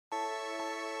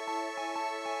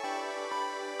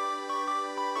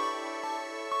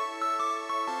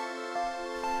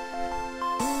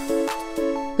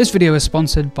This video is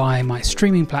sponsored by my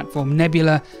streaming platform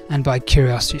Nebula and by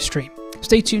CuriosityStream.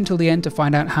 Stay tuned till the end to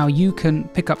find out how you can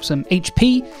pick up some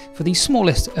HP for the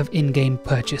smallest of in-game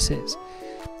purchases.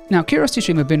 Now,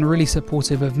 CuriosityStream have been really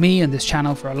supportive of me and this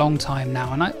channel for a long time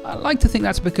now, and I like to think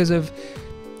that's because of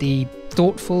the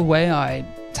thoughtful way I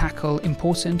tackle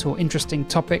important or interesting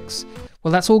topics.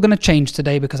 Well, that's all going to change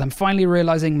today because I'm finally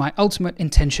realizing my ultimate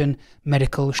intention,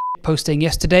 medical posting.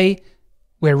 Yesterday,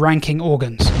 we're ranking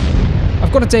organs.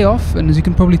 I've got a day off, and as you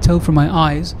can probably tell from my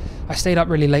eyes, I stayed up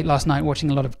really late last night watching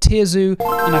a lot of Tier Zoo,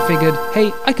 and I figured,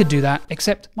 hey, I could do that,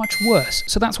 except much worse.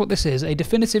 So that's what this is, a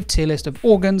definitive tier list of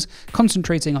organs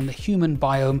concentrating on the human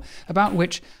biome, about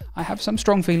which I have some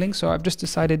strong feelings, so I've just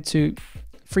decided to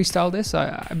freestyle this.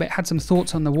 I had some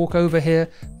thoughts on the walk over here,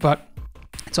 but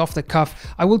it's off the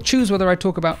cuff. I will choose whether I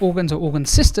talk about organs or organ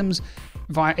systems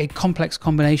via a complex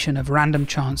combination of random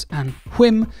chance and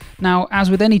whim. Now, as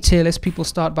with any tier list, people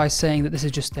start by saying that this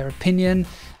is just their opinion,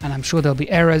 and I'm sure there'll be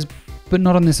errors, but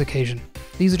not on this occasion.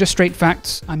 These are just straight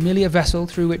facts. I'm merely a vessel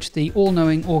through which the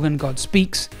all-knowing organ god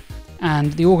speaks,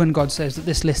 and the organ god says that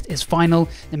this list is final.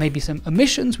 There may be some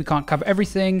omissions, we can't cover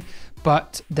everything,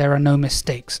 but there are no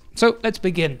mistakes. So let's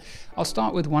begin. I'll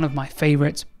start with one of my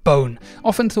favorites, bone.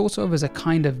 Often thought of as a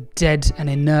kind of dead and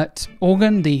inert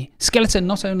organ, the skeleton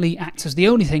not only acts as the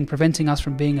only thing preventing us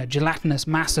from being a gelatinous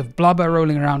mass of blubber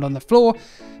rolling around on the floor,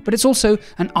 but it's also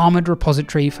an armoured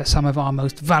repository for some of our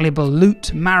most valuable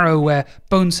loot, marrow, where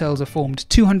bone cells are formed.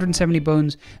 270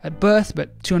 bones at birth,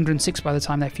 but 206 by the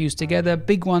time they're fused together.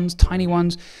 Big ones, tiny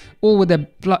ones, all with their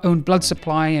own blood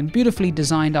supply and beautifully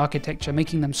designed architecture,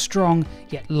 making them strong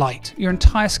yet light. Your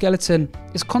entire skeleton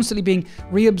is constantly being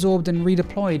reabsorbed and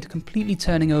redeployed, completely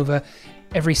turning over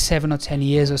every 7 or 10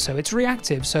 years or so. It's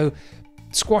reactive, so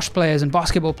squash players and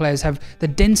basketball players have the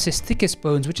densest, thickest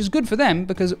bones, which is good for them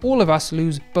because all of us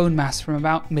lose bone mass from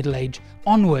about middle age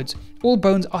onwards. All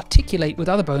bones articulate with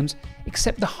other bones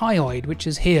except the hyoid, which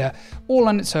is here, all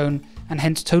on its own, and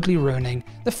hence totally ruining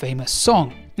the famous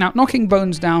song. Now, knocking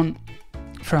bones down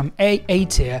from A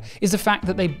tier is the fact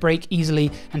that they break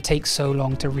easily and take so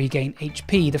long to regain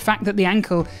HP. The fact that the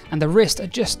ankle and the wrist are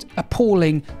just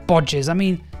appalling bodges. I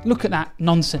mean, look at that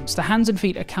nonsense. The hands and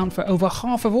feet account for over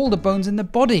half of all the bones in the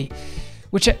body.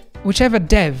 Whichever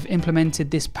dev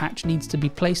implemented this patch needs to be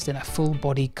placed in a full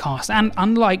body cast. And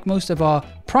unlike most of our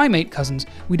primate cousins,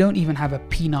 we don't even have a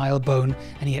penile bone,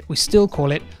 and yet we still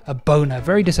call it a boner.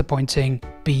 Very disappointing,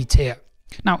 B tier.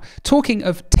 Now, talking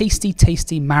of tasty,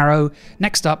 tasty marrow,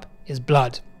 next up is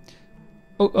blood.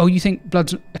 Oh, you think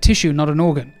blood's a tissue, not an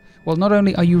organ? Well, not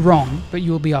only are you wrong, but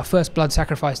you will be our first blood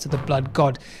sacrifice to the blood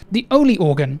god. The only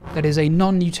organ that is a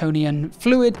non-Newtonian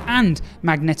fluid and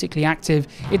magnetically active.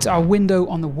 It's our window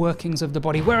on the workings of the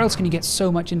body. Where else can you get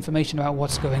so much information about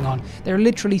what's going on? There are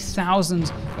literally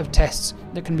thousands of tests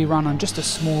that can be run on just a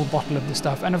small bottle of the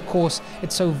stuff. And of course,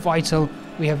 it's so vital.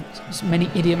 We have many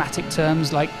idiomatic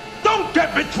terms like "Don't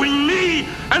get between me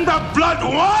and the blood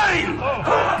wine!"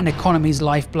 an economy's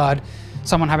lifeblood,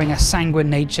 someone having a sanguine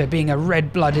nature, being a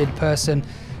red-blooded person,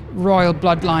 royal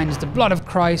bloodlines, the blood of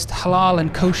Christ, halal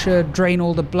and kosher, drain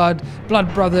all the blood,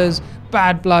 blood brothers,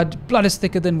 bad blood, blood is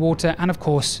thicker than water, and of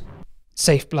course,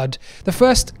 safe blood. The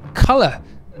first colour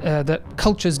that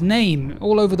cultures name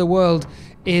all over the world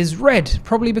is red,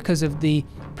 probably because of the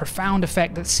profound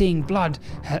effect that seeing blood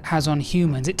has on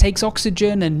humans. It takes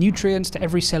oxygen and nutrients to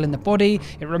every cell in the body,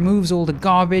 it removes all the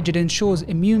garbage, it ensures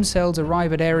immune cells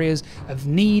arrive at areas of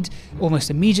need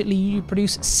almost immediately. You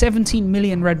produce 17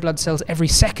 million red blood cells every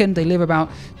second, they live about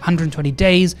 120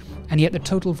 days, and yet the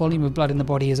total volume of blood in the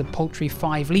body is a paltry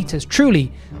 5 litres.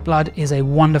 Truly, blood is a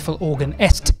wonderful organ.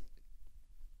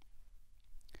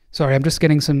 Sorry, I'm just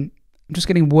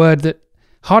getting word that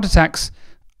heart attacks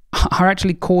are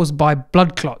actually caused by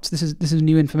blood clots. This is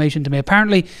new information to me.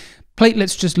 Apparently,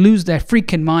 platelets just lose their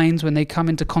freaking minds when they come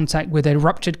into contact with a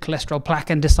ruptured cholesterol plaque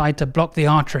and decide to block the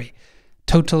artery.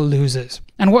 Total losers.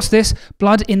 And what's this?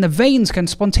 Blood in the veins can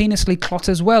spontaneously clot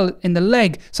as well in the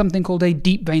leg, something called a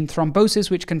deep vein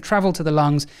thrombosis, which can travel to the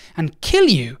lungs and kill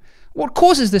you. What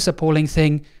causes this appalling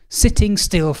thing? Sitting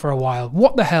still for a while.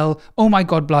 What the hell? Oh my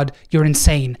god, blood, you're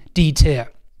insane. D tier.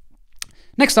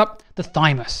 Next up, the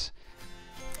thymus.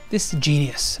 This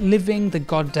genius, living the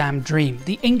goddamn dream.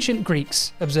 The ancient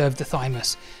Greeks observed the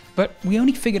thymus, but we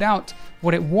only figured out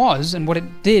what it was and what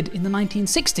it did in the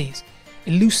 1960s.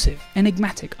 Elusive,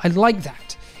 enigmatic, I like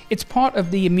that. It's part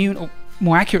of the immune, or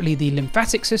more accurately the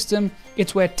lymphatic system.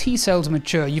 It's where T cells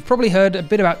mature. You've probably heard a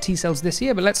bit about T cells this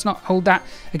year, but let's not hold that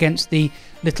against the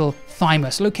little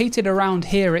thymus. Located around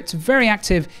here, it's very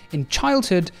active in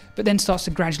childhood, but then starts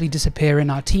to gradually disappear in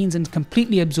our teens and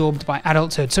completely absorbed by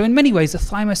adulthood. So in many ways, the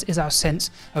thymus is our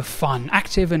sense of fun,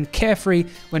 active and carefree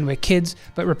when we're kids,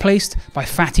 but replaced by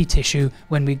fatty tissue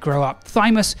when we grow up.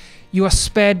 Thymus, you are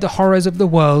spared the horrors of the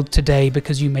world today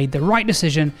because you made the right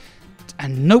decision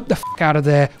and nope the f*** out of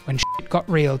there when shit got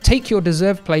real. Take your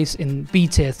deserved place in B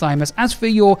tier, thymus. As for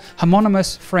your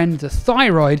homonymous friend, the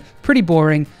thyroid, pretty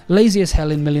boring, lazy as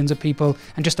hell in millions of people,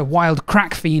 and just a wild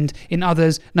crack fiend in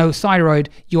others. No, thyroid,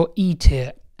 you're E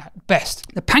tier at best.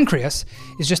 The pancreas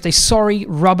is just a sorry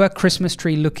rubber Christmas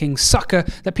tree looking sucker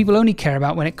that people only care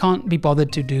about when it can't be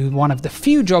bothered to do one of the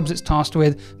few jobs it's tasked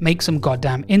with, make some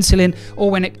goddamn insulin,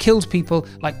 or when it kills people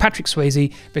like Patrick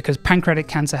Swayze because pancreatic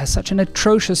cancer has such an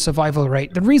atrocious survival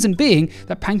rate. The reason being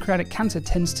that pancreatic cancer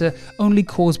tends to only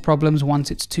cause problems once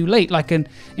it's too late, like an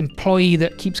employee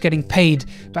that keeps getting paid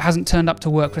but hasn't turned up to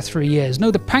work for 3 years.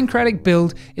 No, the pancreatic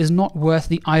build is not worth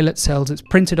the islet cells it's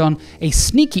printed on, a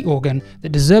sneaky organ that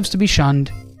deserves to be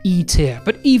shunned, E tier.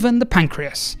 But even the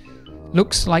pancreas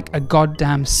looks like a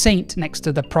goddamn saint next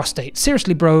to the prostate.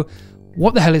 Seriously, bro,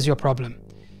 what the hell is your problem?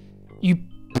 You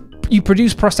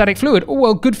produce prostatic fluid. Oh,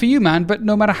 well, good for you, man, but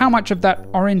no matter how much of that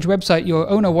orange website your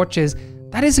owner watches,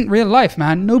 that isn't real life,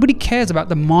 man. Nobody cares about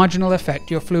the marginal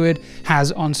effect your fluid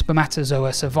has on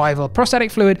spermatozoa survival.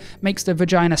 Prostatic fluid makes the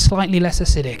vagina slightly less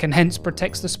acidic and hence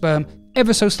protects the sperm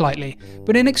ever so slightly.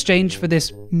 But in exchange for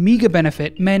this meager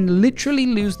benefit, men literally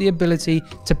lose the ability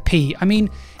to pee. I mean,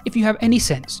 if you have any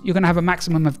sense, you're going to have a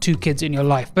maximum of 2 kids in your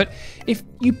life. But if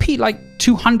you pee like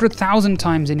 200,000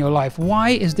 times in your life, why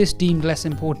is this deemed less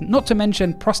important? Not to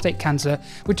mention prostate cancer,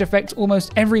 which affects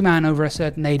almost every man over a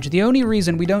certain age. The only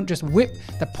reason we don't just whip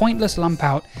the pointless lump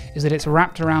out is that it's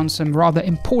wrapped around some rather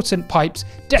important pipes,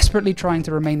 desperately trying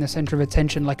to remain the center of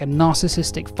attention like a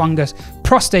narcissistic fungus.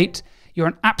 Prostate, you're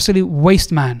an absolute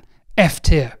waste man. F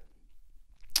tier.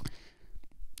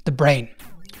 The brain.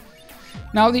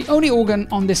 Now, the only organ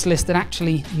on this list that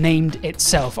actually named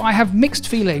itself. I have mixed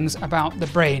feelings about the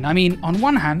brain. I mean, on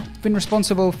one hand, it's been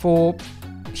responsible for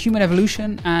human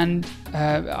evolution and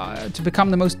to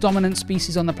become the most dominant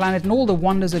species on the planet and all the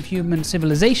wonders of human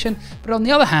civilization. But on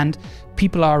the other hand,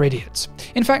 people are idiots.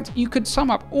 In fact, you could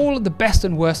sum up all of the best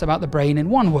and worst about the brain in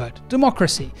one word: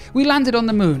 democracy. We landed on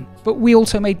the moon, but we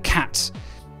also made cats.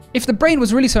 If the brain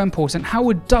was really so important, how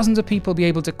would dozens of people be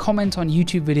able to comment on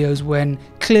YouTube videos when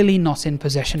clearly not in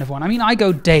possession of one? I mean, I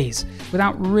go days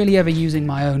without really ever using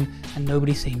my own and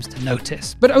nobody seems to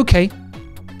notice. But okay.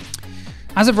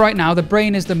 As of right now, the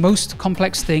brain is the most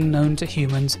complex thing known to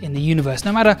humans in the universe.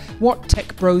 No matter what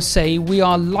tech bros say, we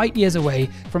are light years away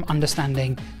from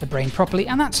understanding the brain properly,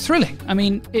 and that's thrilling. I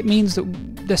mean, it means that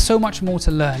there's so much more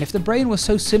to learn. If the brain was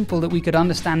so simple that we could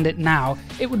understand it now,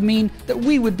 it would mean that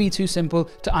we would be too simple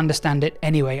to understand it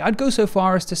anyway. I'd go so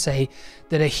far as to say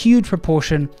that a huge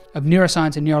proportion of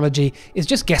neuroscience and neurology is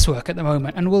just guesswork at the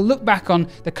moment, and we'll look back on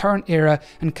the current era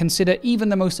and consider even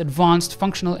the most advanced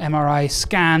functional MRI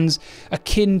scans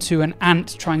akin to an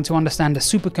ant trying to understand a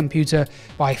supercomputer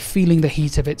by feeling the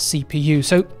heat of its CPU.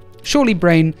 So surely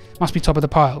brain must be top of the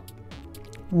pile.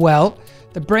 Well,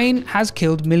 the brain has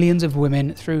killed millions of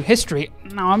women through history.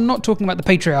 Now, I'm not talking about the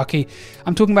patriarchy.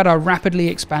 I'm talking about our rapidly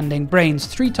expanding brains,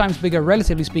 3 times bigger,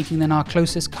 relatively speaking, than our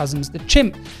closest cousins, the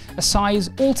chimp, a size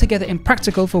altogether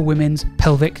impractical for women's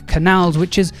pelvic canals,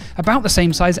 which is about the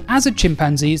same size as a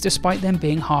chimpanzee's, despite them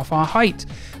being half our height.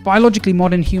 Biologically,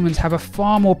 modern humans have a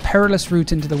far more perilous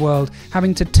route into the world,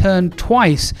 having to turn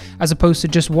twice as opposed to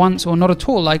just once or not at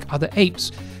all like other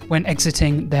apes when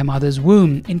exiting their mother's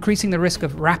womb, increasing the risk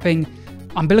of wrapping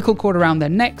umbilical cord around their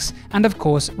necks, and of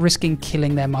course risking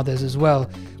killing their mothers as well,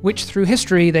 which through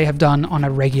history they have done on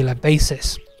a regular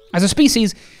basis. As a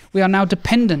species, we are now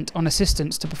dependent on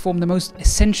assistance to perform the most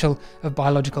essential of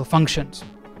biological functions.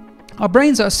 Our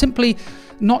brains are simply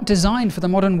not designed for the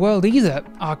modern world either.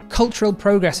 Our cultural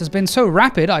progress has been so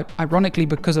rapid, ironically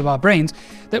because of our brains,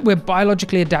 that we're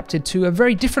biologically adapted to a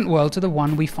very different world to the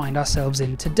one we find ourselves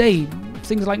in today.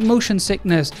 Things like motion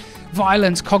sickness,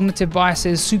 violence, cognitive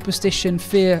biases, superstition,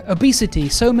 fear, obesity,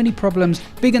 so many problems,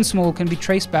 big and small, can be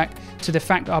traced back to the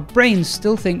fact our brains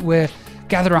still think we're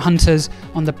gatherer hunters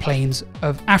on the plains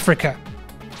of Africa.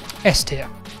 S tier.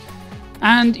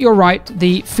 And you're right,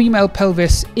 the female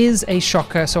pelvis is a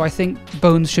shocker, so I think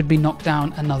bones should be knocked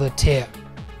down another tier.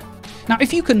 Now,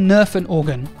 if you can nerf an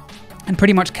organ and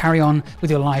pretty much carry on with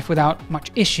your life without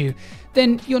much issue,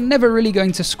 then you're never really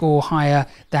going to score higher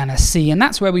than a C, and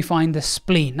that's where we find the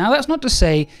spleen. Now, that's not to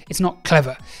say it's not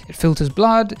clever. It filters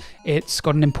blood, it's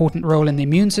got an important role in the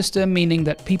immune system, meaning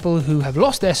that people who have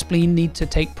lost their spleen need to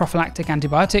take prophylactic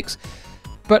antibiotics.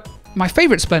 But my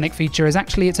favourite splenic feature is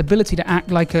actually its ability to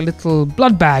act like a little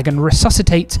blood bag and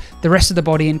resuscitate the rest of the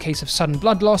body in case of sudden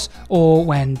blood loss or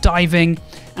when diving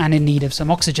and in need of some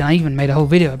oxygen. I even made a whole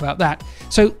video about that.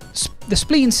 So the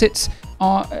spleen sits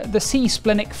on the C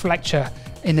splenic flexure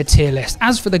in the tier list.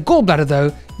 As for the gallbladder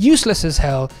though, useless as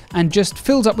hell and just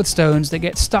fills up with stones that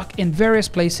get stuck in various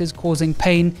places, causing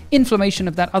pain, inflammation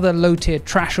of that other low tier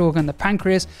trash organ, the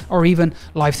pancreas, or even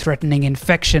life-threatening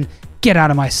infection. Get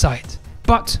out of my sight.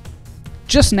 But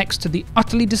just next to the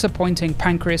utterly disappointing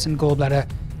pancreas and gallbladder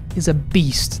is a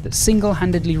beast that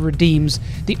single-handedly redeems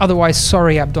the otherwise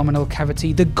sorry abdominal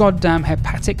cavity, the goddamn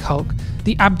hepatic hulk,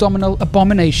 the abdominal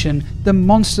abomination, the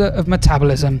monster of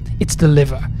metabolism. It's the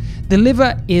liver. The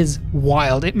liver is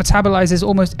wild. It metabolizes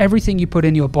almost everything you put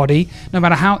in your body, no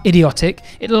matter how idiotic.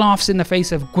 It laughs in the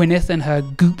face of Gwyneth and her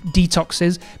goop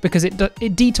detoxes because it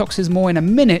detoxes more in a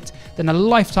minute than a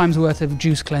lifetime's worth of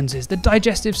juice cleanses. The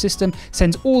digestive system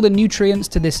sends all the nutrients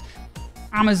to this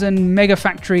Amazon mega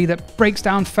factory that breaks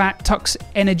down fat, tucks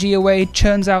energy away,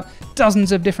 churns out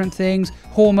dozens of different things,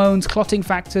 hormones, clotting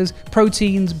factors,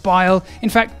 proteins, bile. In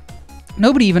fact,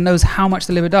 nobody even knows how much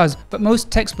the liver does, but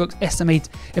most textbooks estimate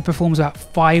it performs about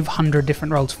 500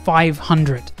 different roles.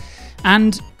 500.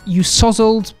 And you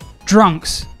sozzled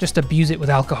drunks just abuse it with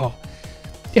alcohol.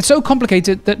 It's so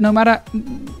complicated that no matter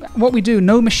what we do,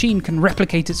 no machine can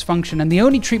replicate its function, and the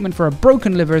only treatment for a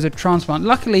broken liver is a transplant.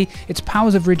 Luckily, its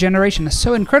powers of regeneration are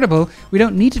so incredible, we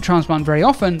don't need to transplant very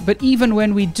often, but even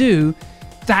when we do,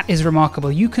 that is remarkable.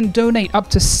 You can donate up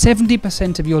to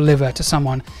 70% of your liver to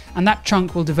someone, and that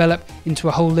chunk will develop into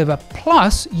a whole liver,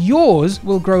 plus yours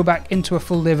will grow back into a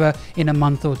full liver in a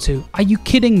month or two. Are you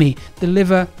kidding me? The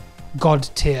liver, God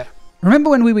tier. Remember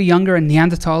when we were younger and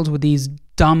Neanderthals were these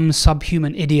dumb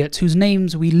subhuman idiots whose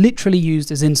names we literally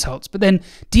used as insults, but then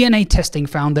DNA testing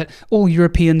found that all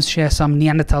Europeans share some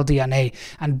Neanderthal DNA,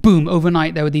 and boom,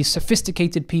 overnight there were these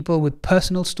sophisticated people with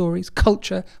personal stories,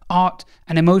 culture, art,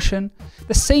 and emotion.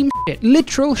 The same shit,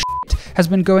 literal shit, has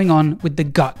been going on with the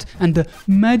gut and the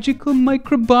magical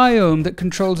microbiome that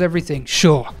controls everything.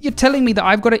 Sure, you're telling me that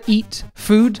I've got to eat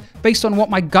food based on what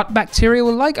my gut bacteria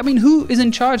will like? I mean, who is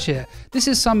in charge here? This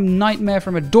is some nightmare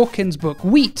from a Dawkins book.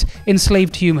 Wheat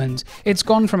enslaved humans. It's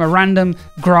gone from a random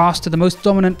grass to the most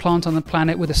dominant plant on the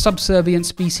planet with a subservient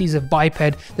species of biped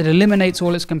that eliminates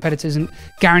all its competitors and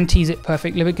guarantees it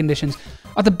perfect living conditions.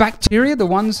 Are the bacteria the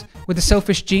ones with the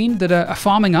selfish gene that are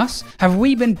farming us? Have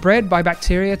we been bred by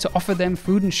bacteria to offer them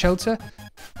food and shelter?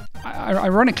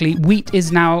 Ironically, wheat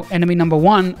is now enemy number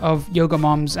one of yoga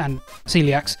moms and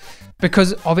celiacs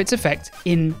because of its effect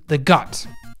in the gut.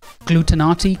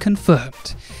 Glutenati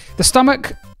confirmed. The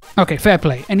stomach, okay, fair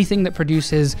play. Anything that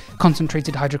produces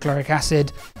concentrated hydrochloric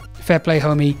acid, fair play,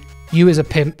 homie. You is a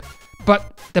pimp.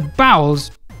 But the bowels,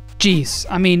 geez,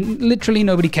 I mean, literally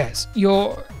nobody cares.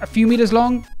 You're a few meters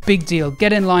long, big deal.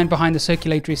 Get in line behind the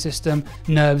circulatory system,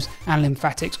 nerves, and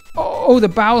lymphatics. Oh, the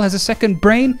bowel has a second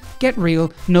brain? Get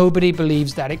real. Nobody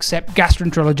believes that except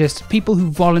gastroenterologists, people who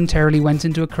voluntarily went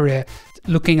into a career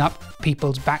looking up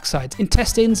people's backsides.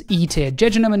 Intestines, E tier.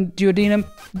 Jejunum and duodenum,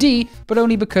 D, but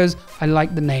only because I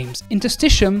like the names.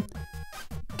 Interstitium,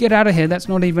 get out of here. That's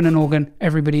not even an organ.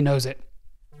 Everybody knows it.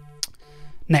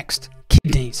 Next,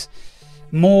 kidneys.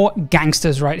 More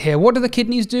gangsters right here. What do the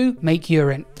kidneys do? Make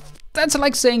urine. That's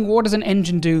like saying, what does an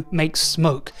engine do? Make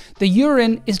smoke. The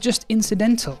urine is just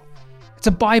incidental. It's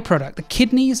a byproduct. The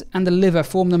kidneys and the liver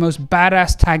form the most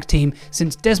badass tag team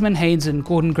since Desmond Haynes and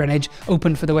Gordon Greenidge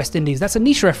opened for the West Indies. That's a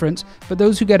niche reference, but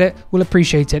those who get it will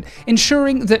appreciate it.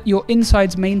 Ensuring that your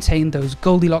insides maintain those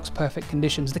Goldilocks perfect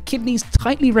conditions. The kidneys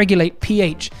tightly regulate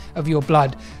pH of your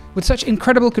blood with such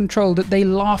incredible control that they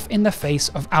laugh in the face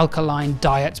of alkaline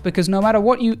diets, because no matter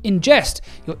what you ingest,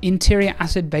 your interior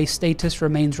acid-base status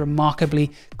remains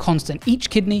remarkably constant. Each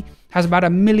kidney has about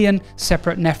 1 million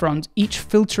separate nephrons, each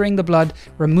filtering the blood,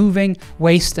 removing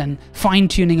waste and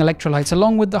fine-tuning electrolytes.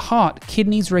 Along with the heart,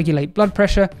 kidneys regulate blood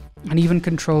pressure and even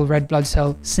control red blood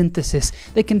cell synthesis.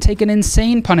 They can take an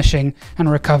insane punishing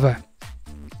and recover.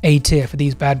 A tier for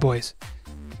these bad boys.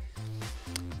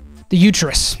 The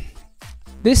uterus.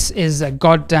 This is a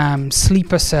goddamn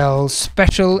sleeper cell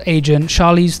special agent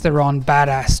Charlize Theron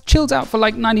badass. Chills out for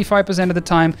like 95% of the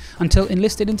time until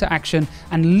enlisted into action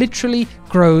and literally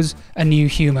grows a new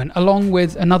human, along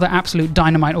with another absolute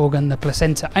dynamite organ, the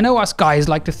placenta. I know us guys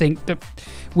like to think that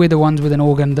we're the ones with an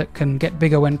organ that can get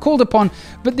bigger when called upon,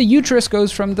 but the uterus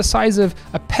goes from the size of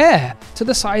a pear to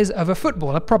the size of a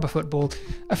football, a proper football.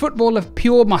 A football of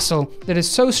pure muscle that is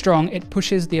so strong it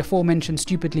pushes the aforementioned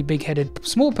stupidly big-headed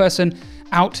small person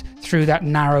out through that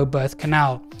narrow birth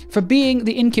canal. For being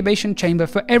the incubation chamber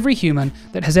for every human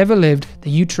that has ever lived, the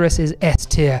uterus is S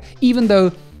tier, even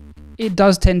though it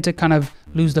does tend to kind of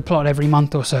lose the plot every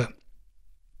month or so.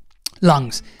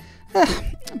 Lungs.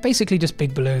 Basically just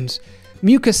big balloons.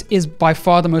 Mucus is by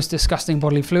far the most disgusting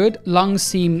bodily fluid. Lungs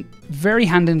seem very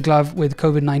hand in glove with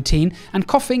COVID-19, and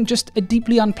coughing just a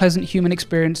deeply unpleasant human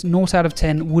experience 0 out of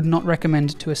 10 would not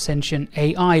recommend to a sentient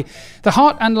AI. The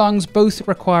heart and lungs both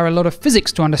require a lot of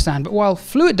physics to understand, but while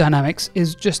fluid dynamics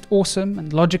is just awesome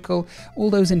and logical, all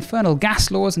those infernal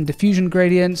gas laws and diffusion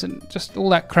gradients and just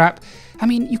all that crap, I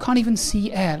mean, you can't even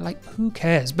see air, like who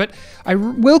cares? But I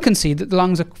will concede that the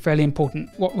lungs are fairly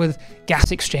important, what with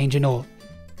gas exchange and all.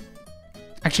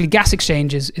 Actually, gas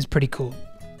exchange is pretty cool.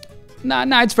 No,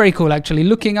 it's very cool actually.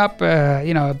 Looking up,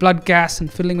 blood gas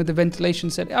and fiddling with the ventilation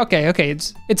set. Okay,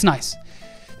 it's nice.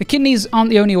 The kidneys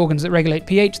aren't the only organs that regulate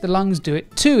pH. The lungs do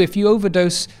it too. If you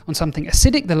overdose on something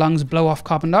acidic, the lungs blow off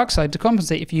carbon dioxide to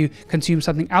compensate. If you consume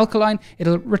something alkaline,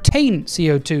 it'll retain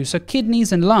CO2. So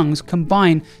kidneys and lungs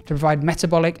combine to provide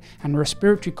metabolic and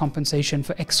respiratory compensation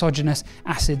for exogenous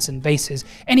acids and bases.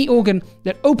 Any organ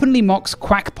that openly mocks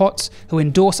quackpots who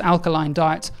endorse alkaline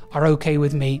diets are okay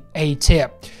with me, A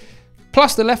tier.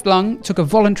 Plus, the left lung took a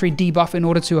voluntary debuff in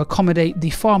order to accommodate the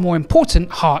far more important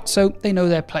heart, so they know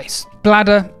their place.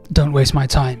 Bladder, don't waste my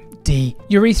time, D.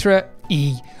 Urethra,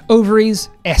 E. Ovaries,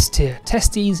 S tier.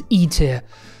 Testes, E tier.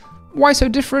 Why so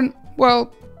different?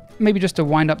 Well, maybe just to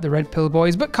wind up the red pill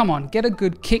boys, but come on, get a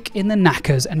good kick in the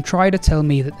knackers and try to tell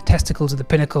me that the testicles are the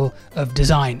pinnacle of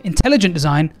design. Intelligent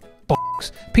design,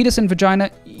 bollocks. Penis and vagina,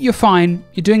 you're fine,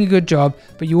 you're doing a good job,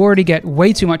 but you already get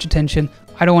way too much attention.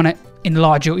 I don't want to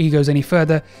enlarge your egos any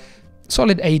further.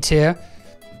 Solid A tier.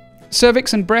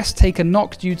 Cervix and breast take a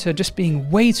knock due to just being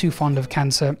way too fond of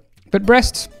cancer, but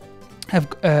breasts have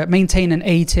maintained an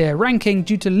A tier ranking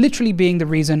due to literally being the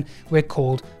reason we're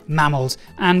called mammals,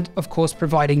 and of course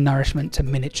providing nourishment to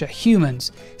miniature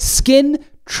humans. Skin,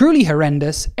 truly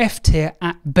horrendous, F tier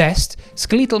at best.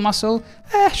 Skeletal muscle,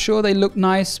 sure they look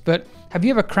nice, but have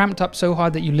you ever cramped up so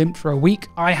hard that you limped for a week?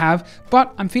 I have,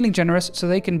 but I'm feeling generous, so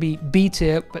they can be B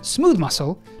tier, but smooth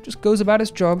muscle just goes about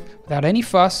its job without any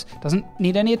fuss, doesn't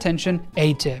need any attention,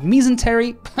 A tier.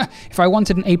 Mesentery, if I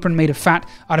wanted an apron made of fat,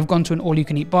 I'd have gone to an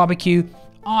all-you-can-eat barbecue.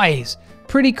 Eyes,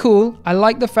 pretty cool. I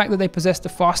like the fact that they possess the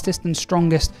fastest and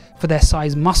strongest for their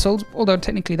size muscles, although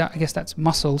technically I guess that's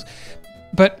muscles.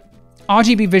 But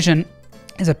RGB vision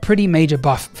is a pretty major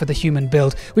buff for the human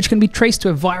build, which can be traced to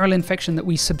a viral infection that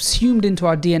we subsumed into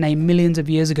our DNA millions of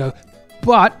years ago.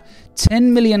 But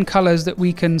 10 million colors that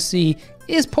we can see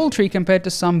is paltry compared to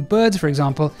some birds, for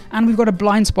example, and we've got a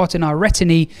blind spot in our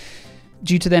retinae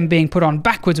due to them being put on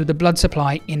backwards with the blood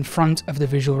supply in front of the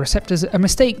visual receptors, a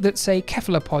mistake that, say,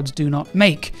 cephalopods do not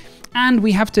make. And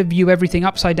we have to view everything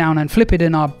upside down and flip it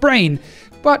in our brain,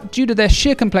 but due to their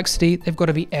sheer complexity, they've got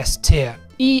to be S tier.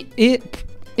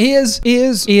 Ears,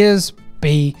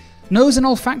 B. Nose and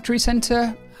olfactory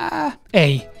center,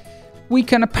 A. We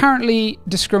can apparently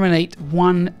discriminate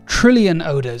 1 trillion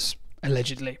odors,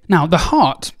 allegedly. Now, the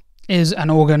heart is an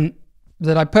organ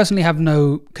that I personally have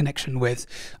no connection with.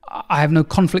 I have no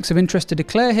conflicts of interest to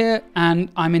declare here, and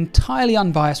I'm entirely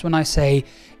unbiased when I say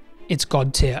it's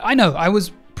God tier. I know, I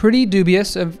was pretty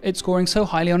dubious of it scoring so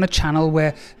highly on a channel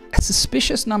where a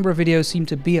suspicious number of videos seem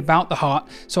to be about the heart,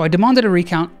 so I demanded a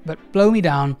recount, but blow me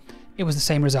down, it was the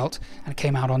same result, and it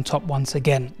came out on top once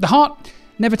again. The heart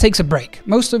never takes a break.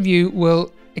 Most of you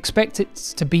will expect it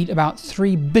to beat about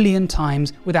 3 billion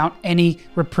times without any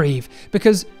reprieve,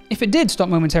 because if it did stop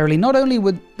momentarily, not only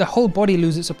would the whole body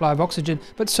lose its supply of oxygen,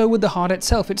 but so would the heart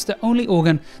itself. It's the only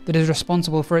organ that is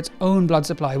responsible for its own blood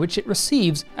supply, which it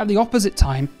receives at the opposite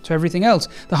time to everything else.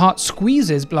 The heart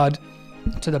squeezes blood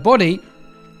to the body,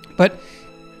 but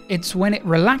it's when it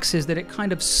relaxes that it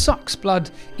kind of sucks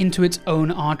blood into its own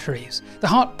arteries. The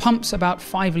heart pumps about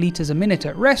 5 liters a minute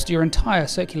at rest, your entire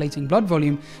circulating blood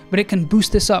volume, but it can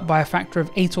boost this up by a factor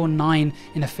of 8 or 9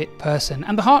 in a fit person.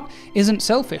 And the heart isn't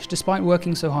selfish. Despite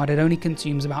working so hard, it only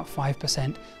consumes about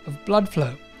 5% of blood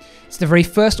flow. It's the very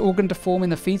first organ to form in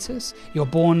the fetus. You're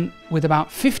born with about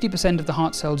 50% of the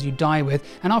heart cells you die with,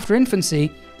 and after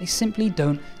infancy, they simply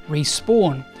don't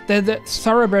respawn. They're the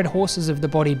thoroughbred horses of the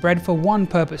body, bred for one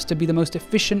purpose, to be the most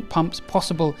efficient pumps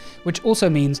possible, which also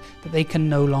means that they can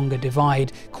no longer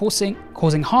divide,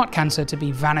 causing heart cancer to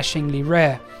be vanishingly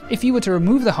rare. If you were to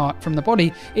remove the heart from the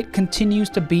body, it continues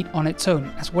to beat on its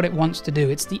own. That's what it wants to do.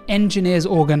 It's the engineer's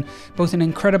organ, both an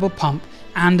incredible pump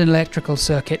and an electrical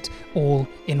circuit all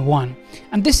in one.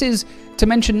 And this is to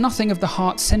mention nothing of the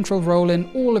heart's central role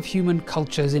in all of human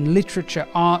cultures, in literature,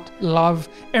 art, love,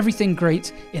 everything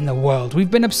great in the world.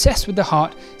 We've been obsessed with the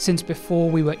heart since before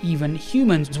we were even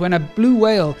humans. When a blue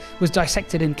whale was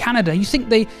dissected in Canada, you think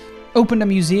they opened a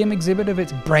museum exhibit of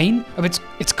its brain, of its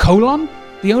colon?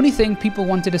 The only thing people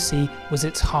wanted to see was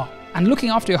its heart. And looking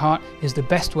after your heart is the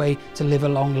best way to live a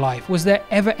long life. Was there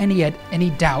ever any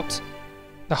doubt?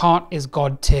 The heart is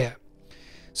God tier.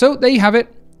 So there you have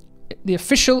it. The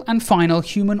official and final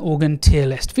human organ tier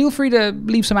list. Feel free to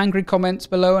leave some angry comments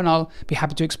below and I'll be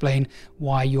happy to explain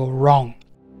why you're wrong.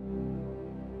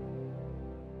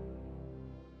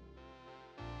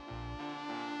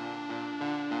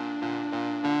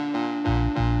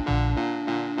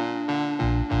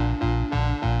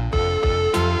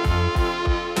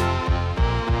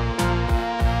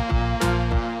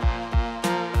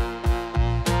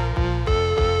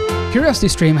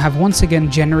 CuriosityStream have once again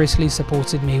generously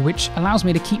supported me, which allows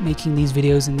me to keep making these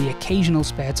videos in the occasional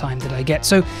spare time that I get.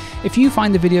 So if you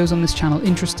find the videos on this channel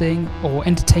interesting or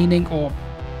entertaining, or,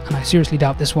 and I seriously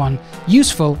doubt this one,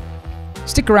 useful,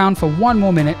 stick around for one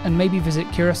more minute and maybe visit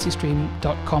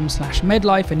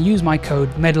curiositystream.com/medlife and use my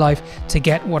code medlife to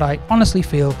get what I honestly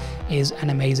feel is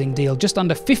an amazing deal. Just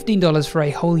under $15 for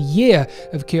a whole year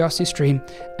of CuriosityStream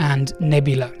and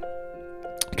Nebula.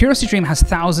 CuriosityStream has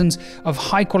thousands of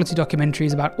high-quality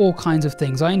documentaries about all kinds of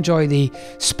things. I enjoy the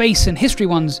space and history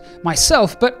ones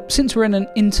myself, but since we're in an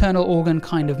internal organ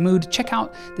kind of mood, check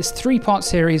out this 3-part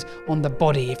series on the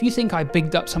body. If you think I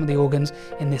bigged up some of the organs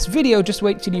in this video, just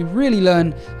wait till you really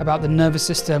learn about the nervous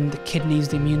system, the kidneys,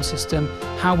 the immune system,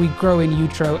 how we grow in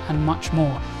utero, and much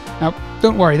more. Now,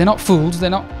 don't worry, they're not fools.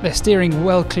 They're steering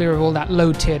well clear of all that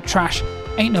low-tier trash.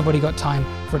 Ain't nobody got time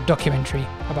for a documentary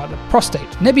about the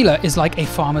prostate. Nebula is like a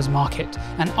farmer's market,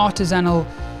 an artisanal,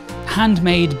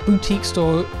 handmade boutique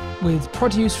store with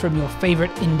produce from your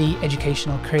favorite indie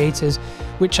educational creators,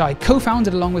 which I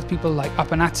co-founded along with people like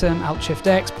Up and Atom,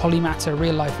 AltShiftX, Polymatter,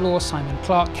 Real Life Law, Simon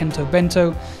Clark, Kento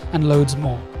Bento, and loads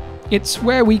more. It's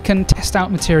where we can test out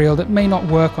material that may not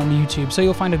work on YouTube, so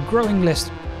you'll find a growing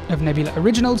list of Nebula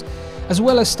originals, as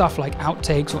well as stuff like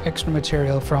outtakes or extra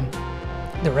material from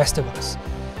the rest of us.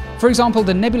 For example,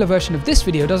 the Nebula version of this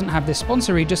video doesn't have this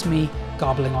sponsory, just me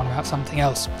garbling on about something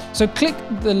else. So click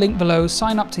the link below,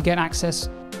 sign up to get access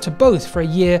to both for a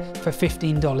year for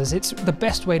 $15. It's the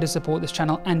best way to support this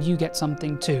channel and you get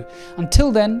something too.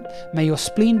 Until then, may your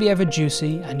spleen be ever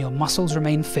juicy and your muscles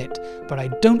remain fit, but I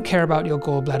don't care about your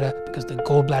gallbladder because the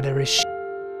gallbladder is shit.